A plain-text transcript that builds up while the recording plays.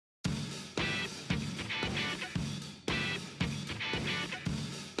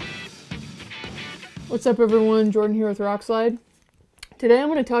What's up everyone, Jordan here with Rockslide. Today I'm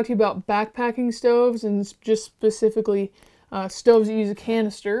going to talk to you about backpacking stoves and just specifically stoves that use a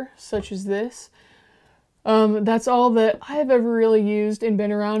canister, such as this. That's all that I have ever really used and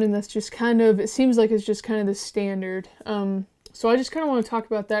been around, and that's just kind of, it seems like it's just kind of the standard. So I just kind of want to talk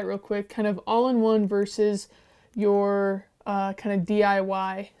about that real quick, kind of all-in-one versus your kind of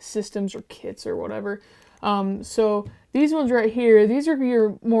DIY systems or kits or whatever. So these ones right here, these are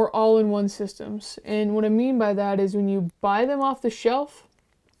your more all-in-one systems. And what I mean by that is when you buy them off the shelf,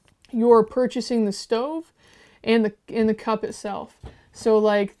 you're purchasing the stove and the cup itself. So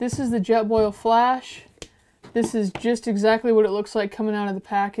like this is the Jetboil Flash. This is just exactly what it looks like coming out of the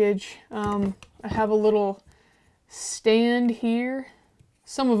package. I have a little stand here.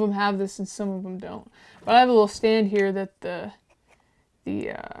 Some of them have this and some of them don't. But I have a little stand here that the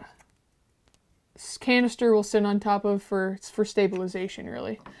canister will sit on top of for stabilization,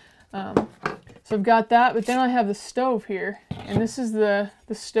 really. So I've got that, but then I have the stove here, and this is the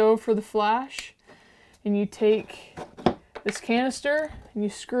stove for the Flash. And you take this canister and you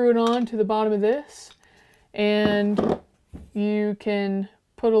screw it on to the bottom of this, and you can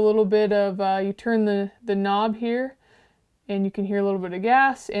put a little bit of you turn the knob here and you can hear a little bit of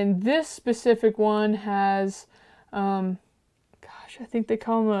gas. And this specific one has I think they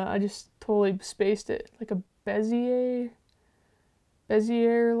call them I just totally spaced it, like a Bezier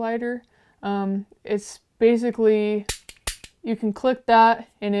lighter. It's basically, you can click that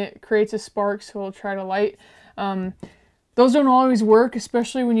and it creates a spark, so it'll try to light. Those don't always work,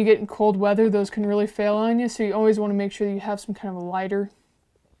 especially when you get in cold weather. Those can really fail on you, so you always want to make sure that you have some kind of a lighter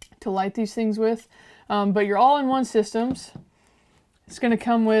to light these things with. But your all-in-one systems, it's going to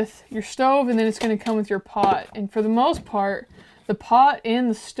come with your stove, and then it's going to come with your pot. And for the most part, the pot and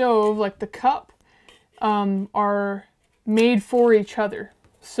the stove, like the cup, are made for each other.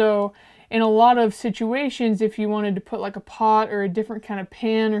 So in a lot of situations, if you wanted to put like a pot or a different kind of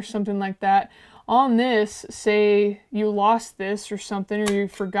pan or something like that on this, say you lost this or something, or you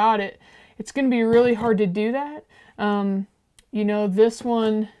forgot it, it's going to be really hard to do that. You know, this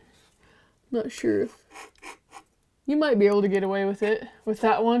one, not sure if you might be able to get away with it with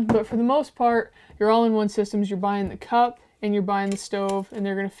that one, but for the most part, your all-in-one systems, you're buying the cup and you're buying the stove, and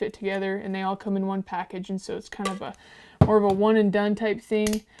they're going to fit together, and they all come in one package, and so it's kind of a more of a one and done type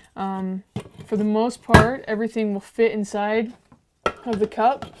thing. For the most part, everything will fit inside of the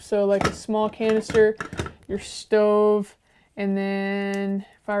cup. So like a small canister, your stove, and then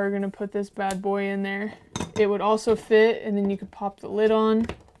if I were going to put this bad boy in there, it would also fit, and then you could pop the lid on,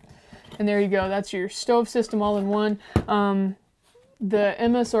 and there you go. That's your stove system all in one. The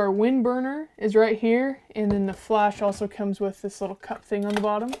MSR wind burner is right here, and then the Flash also comes with this little cup thing on the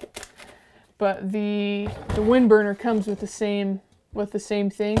bottom. But the wind burner comes with the same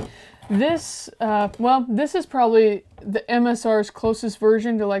thing. This well, this is probably the MSR's closest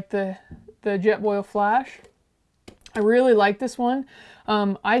version to like the Jetboil Flash. I really like this one.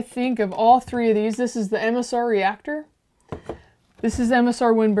 I think of all three of these, this is the MSR reactor. This is the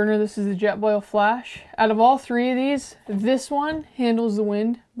MSR wind burner. This is the Jetboil Flash. Out of all three of these, this one handles the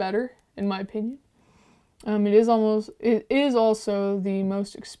wind better, in my opinion. It is also the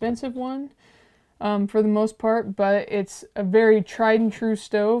most expensive one for the most part, but it's a very tried and true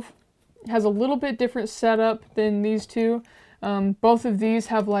stove. It has a little bit different setup than these two. Both of these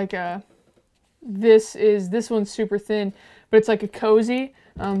have like this one's super thin, but it's like a cozy.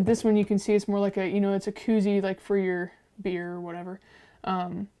 This one you can see it's more like it's a koozie like for your beer or whatever.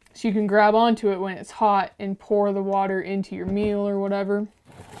 So you can grab onto it when it's hot and pour the water into your meal or whatever.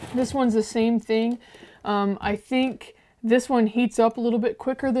 This one's the same thing. I think this one heats up a little bit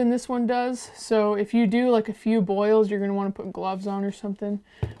quicker than this one does. So if you do like a few boils, you're going to want to put gloves on or something.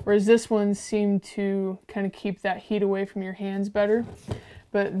 Whereas this one seemed to kind of keep that heat away from your hands better.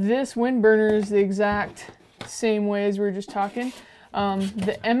 But this wind burner is the exact same way as we were just talking.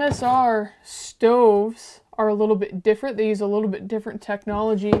 The MSR stoves are a little bit different. They use a little bit different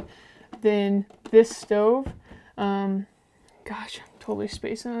technology than this stove. Gosh, I'm totally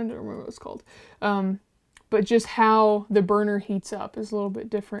spacing. I don't remember what it's called. But just how the burner heats up is a little bit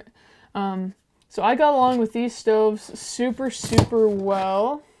different. So I got along with these stoves super, super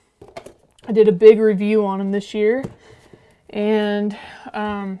well. I did a big review on them this year. And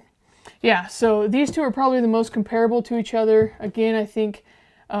yeah, so these two are probably the most comparable to each other. Again, I think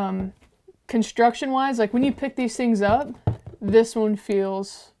construction-wise, like when you pick these things up, this one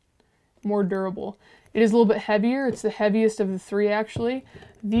feels more durable. It is a little bit heavier. It's the heaviest of the three, actually.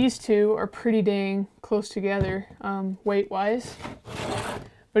 These two are pretty dang close together weight-wise.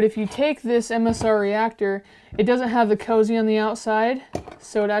 But if you take this MSR reactor, it doesn't have the cozy on the outside,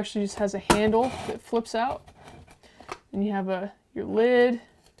 so it actually just has a handle that flips out. And you have your lid,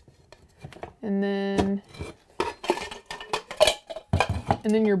 and then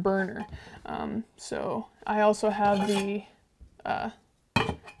your burner. So I also have a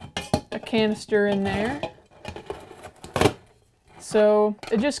canister in there. So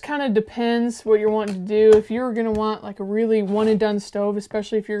it just kind of depends what you're wanting to do. If you're going to want like a really one and done stove,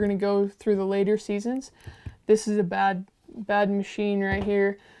 especially if you're going to go through the later seasons, this is a bad machine right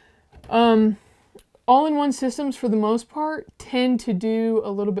here. All-in-one systems, for the most part, tend to do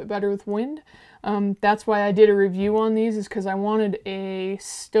a little bit better with wind. That's why I did a review on these, is because I wanted a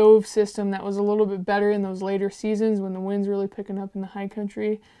stove system that was a little bit better in those later seasons when the wind's really picking up in the high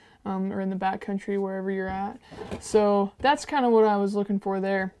country, or in the back country, wherever you're at. So that's kind of what I was looking for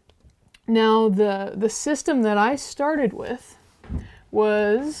there. Now the system that I started with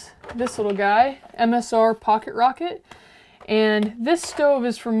was this little guy, MSR Pocket Rocket. And this stove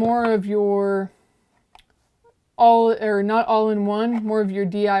is for more of your not all-in-one, more of your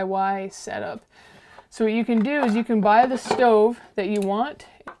DIY setup. So what you can do is you can buy the stove that you want,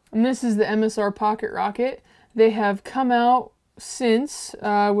 and this is the MSR Pocket Rocket. They have come out since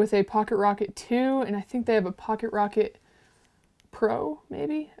with a Pocket Rocket 2, and I think they have a Pocket Rocket Pro,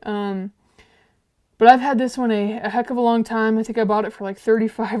 maybe. But I've had this one a heck of a long time. I think I bought it for like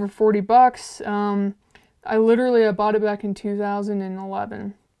 35 or 40 bucks. I bought it back in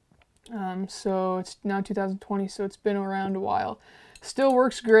 2011. So it's now 2020, so it's been around a while. Still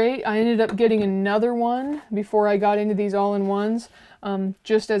works great. I ended up getting another one before I got into these all-in-ones,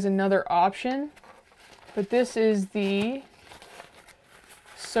 just as another option. But this is the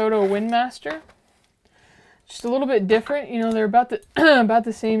Soto Windmaster. Just a little bit different. You know, they're about the about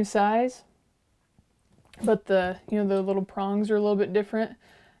the same size, but the little prongs are a little bit different.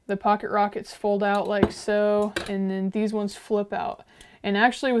 The Pocket Rockets fold out like so, and then these ones flip out. And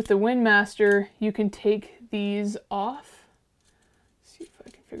actually with the Windmaster, you can take these off. Let's see if I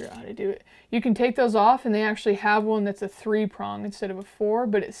can figure out how to do it. You can take those off, and they actually have one that's a 3-prong instead of a 4,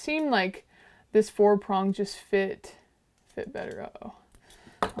 but it seemed like this 4-prong just fit better. Uh-oh.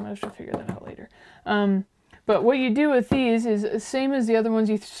 I'm gonna have to figure that out later. But what you do with these is the same as the other ones.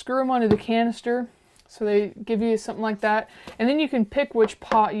 You screw them onto the canister, so they give you something like that, and then you can pick which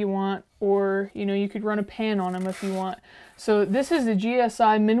pot you want, or you could run a pan on them if you want. So this is the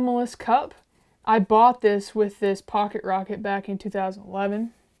GSI Minimalist Cup. I bought this with this Pocket Rocket back in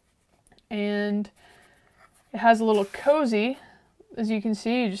 2011, and it has a little cozy. As you can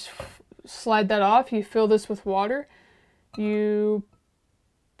see, you just slide that off. You fill this with water. You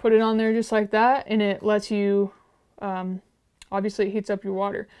put it on there just like that, and it lets you, obviously it heats up your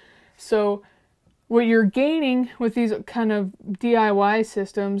water. So what you're gaining with these kind of DIY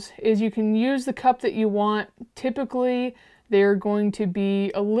systems is you can use the cup that you want. Typically, they're going to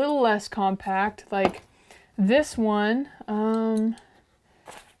be a little less compact. Like this one,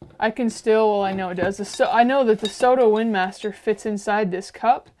 I can still, well, I know it does. So I know that the Soto Windmaster fits inside this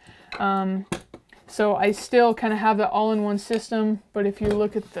cup. So I still kind of have the all-in-one system, but if you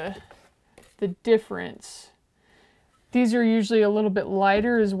look at the difference, these are usually a little bit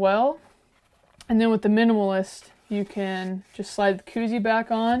lighter as well. And then with the Minimalist, you can just slide the koozie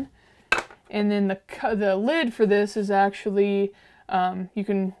back on, and then the lid for this is actually, I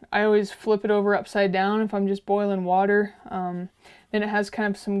always flip it over upside down if I'm just boiling water. Then it has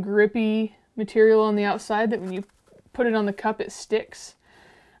kind of some grippy material on the outside that when you put it on the cup, it sticks.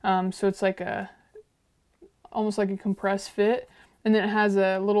 So it's like almost like a compressed fit. And then it has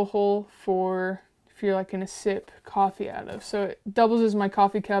a little hole for if you're like going to sip coffee out of. So it doubles as my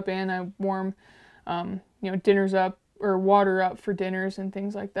coffee cup, and I warm, dinners up, or water up for dinners and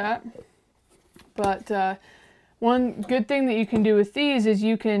things like that. But one good thing that you can do with these is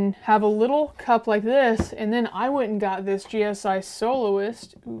you can have a little cup like this, and then I went and got this GSI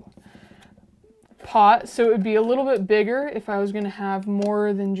Soloist pot, so it would be a little bit bigger if I was going to have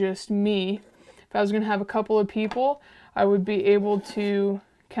more than just me. If I was going to have a couple of people, I would be able to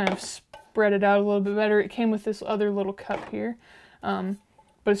kind of spread it out a little bit better. It came with this other little cup here, but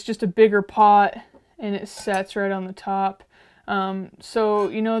it's just a bigger pot, and it sets right on the top.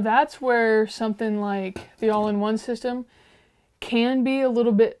 So, that's where something like the all-in-one system can be a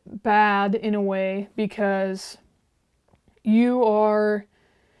little bit bad in a way, because you are,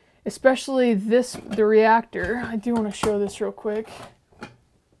 especially the reactor, I do want to show this real quick.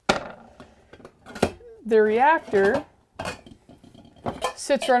 The reactor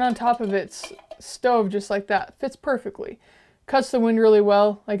sits right on top of its stove just like that. Fits perfectly. Cuts the wind really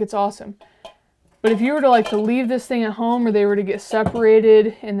well, like it's awesome. But if you were to like to leave this thing at home, or they were to get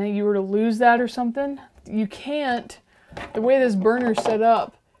separated and then you were to lose that or something, you can't, the way this burner's set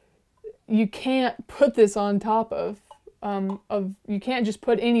up, you can't put this on top of you can't just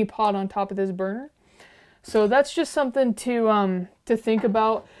put any pot on top of this burner. So that's just something to think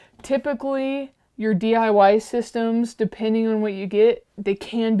about. Typically, your DIY systems, depending on what you get, they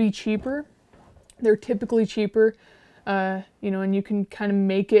can be cheaper. They're typically cheaper, you know, and you can kind of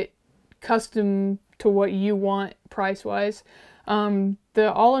make it custom to what you want price-wise.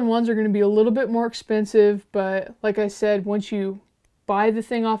 The all-in-ones are going to be a little bit more expensive, but like I said, once you buy the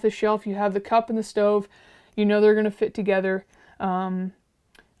thing off the shelf, you have the cup and the stove, you know they're going to fit together.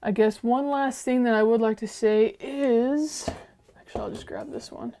 I guess one last thing that I would like to say is, actually I'll just grab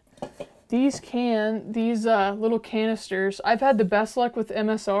this one. These little canisters, I've had the best luck with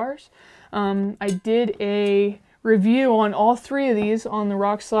MSRs. I did a review on all 3 of these on the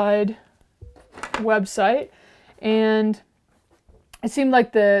Rockslide website, and it seemed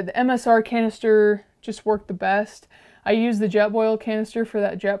like the MSR canister just worked the best. I used the Jetboil canister for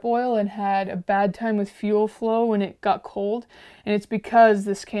that Jetboil and had a bad time with fuel flow when it got cold, and it's because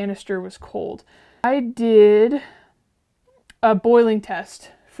this canister was cold. I did a boiling test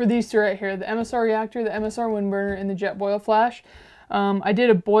for these 2 right here, the MSR reactor, the MSR wind burner, and the Jetboil flash. I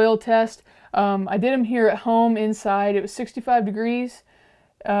did a boil test. I did them here at home inside. It was 65 degrees.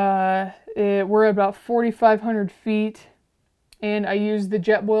 We're at about 4,500 feet, and I used the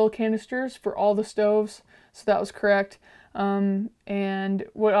Jetboil canisters for all the stoves, so that was correct. And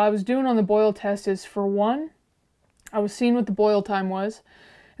what I was doing on the boil test is, for 1, I was seeing what the boil time was,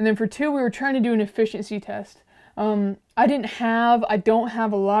 and then for 2, we were trying to do an efficiency test. I don't have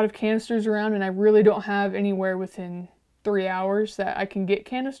a lot of canisters around, and I really don't have anywhere within 3 hours that I can get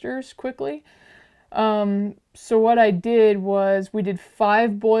canisters quickly. So what I did was, we did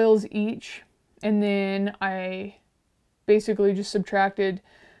 5 boils each, and then I basically just subtracted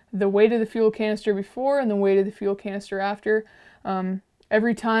the weight of the fuel canister before and the weight of the fuel canister after.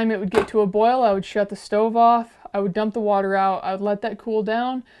 Every time it would get to a boil, I would shut the stove off, I would dump the water out, I would let that cool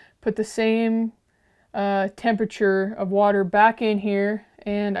down, put the same temperature of water back in here,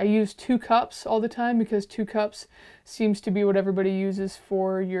 and I use 2 cups all the time because 2 cups seems to be what everybody uses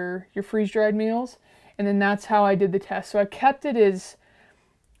for your freeze-dried meals. And then that's how I did the test. So I kept it as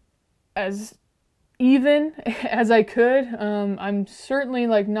even as I could. I'm certainly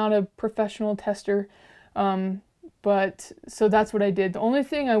like not a professional tester, but so that's what I did. The only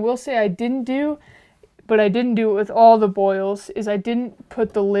thing I will say I didn't do, but I didn't do it with all the boils, is I didn't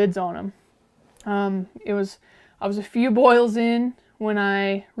put the lids on them. I was a few boils in when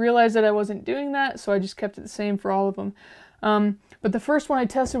I realized that I wasn't doing that, so I just kept it the same for all of them. But the first one I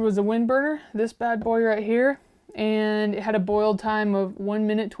tested was a wind burner, this bad boy right here, and it had a boil time of 1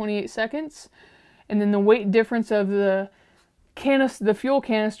 minute 28 seconds. And then the weight difference of the fuel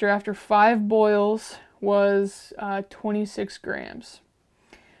canister after 5 boils was 26 grams.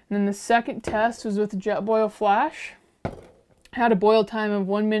 And then the second test was with the Jetboil flash. It had a boil time of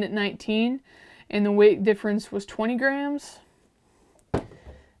 1 minute 19, and the weight difference was 20 grams.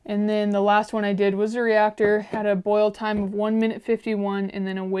 And then the last one I did was the reactor, had a boil time of 1 minute 51, and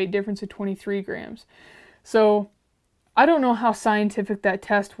then a weight difference of 23 grams. So I don't know how scientific that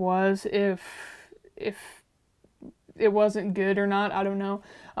test was, if it wasn't good or not, I don't know.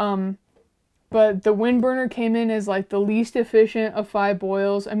 But the wind burner came in as like the least efficient of 5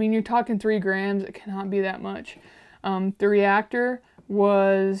 boils. I mean, you're talking 3 grams, it cannot be that much. The reactor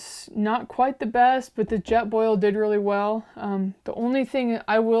was not quite the best, but the Jetboil did really well. The only thing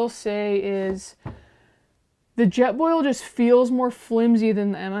I will say is the Jetboil just feels more flimsy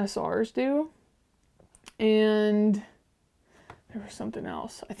than the MSRs do. And there was something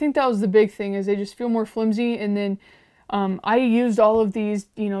else. I think that was the big thing, is they just feel more flimsy. And then I used all of these,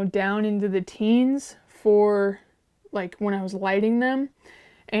 you know, down into the teens for like when I was lighting them.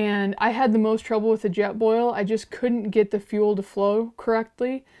 And I had the most trouble with the Jetboil. I just couldn't get the fuel to flow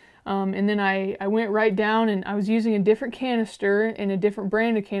correctly. And then I went right down, and I was using a different canister and a different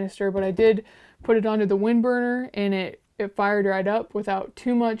brand of canister, but I did put it onto the wind burner, and it fired right up without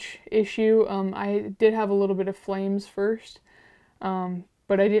too much issue. I did have a little bit of flames first,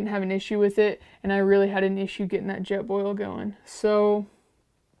 but I didn't have an issue with it, and I really had an issue getting that Jetboil going. So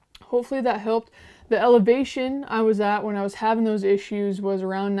hopefully that helped. The elevation I was at when I was having those issues was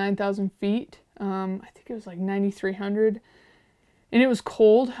around 9,000 feet. I think it was like 9,300. And it was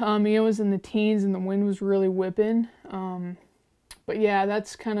cold. It was in the teens, and the wind was really whipping. But yeah,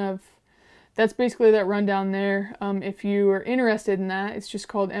 that's basically that rundown there. If you are interested in that, it's just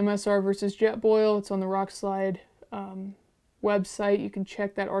called MSR versus Jetboil. It's on the Rockslide website. You can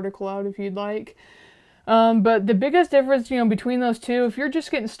check that article out if you'd like. But the biggest difference, between those two, if you're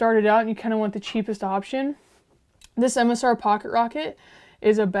just getting started out and you kind of want the cheapest option, this MSR Pocket Rocket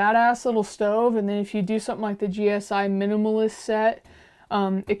is a badass little stove. And then if you do something like the GSI Minimalist set,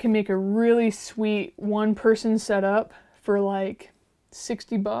 it can make a really sweet one-person setup for like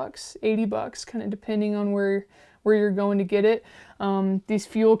 $60, $80, kind of depending on where you're going to get it. These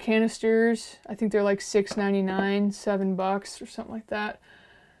fuel canisters, I think they're like $6.99, $7 or something like that.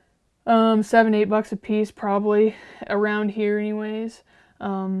 $7, $8 a piece, probably around here anyways.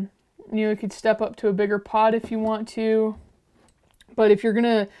 You could step up to a bigger pot if you want to, but if you're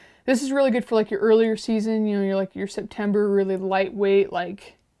gonna, this is really good for like your earlier season, you're like your September really lightweight,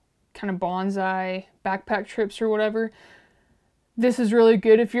 like kind of bonsai backpack trips or whatever. This is really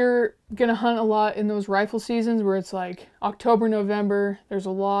good if you're gonna hunt a lot in those rifle seasons where it's like October, November, there's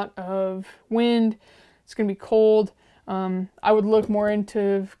a lot of wind, it's gonna be cold. I would look more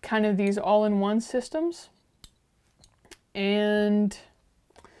into kind of these all-in-one systems. And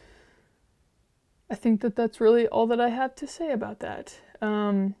I think that that's really all that I have to say about that.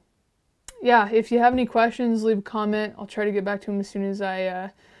 Yeah, if you have any questions, leave a comment. I'll try to get back to them as soon as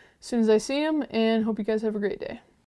I see them, and hope you guys have a great day.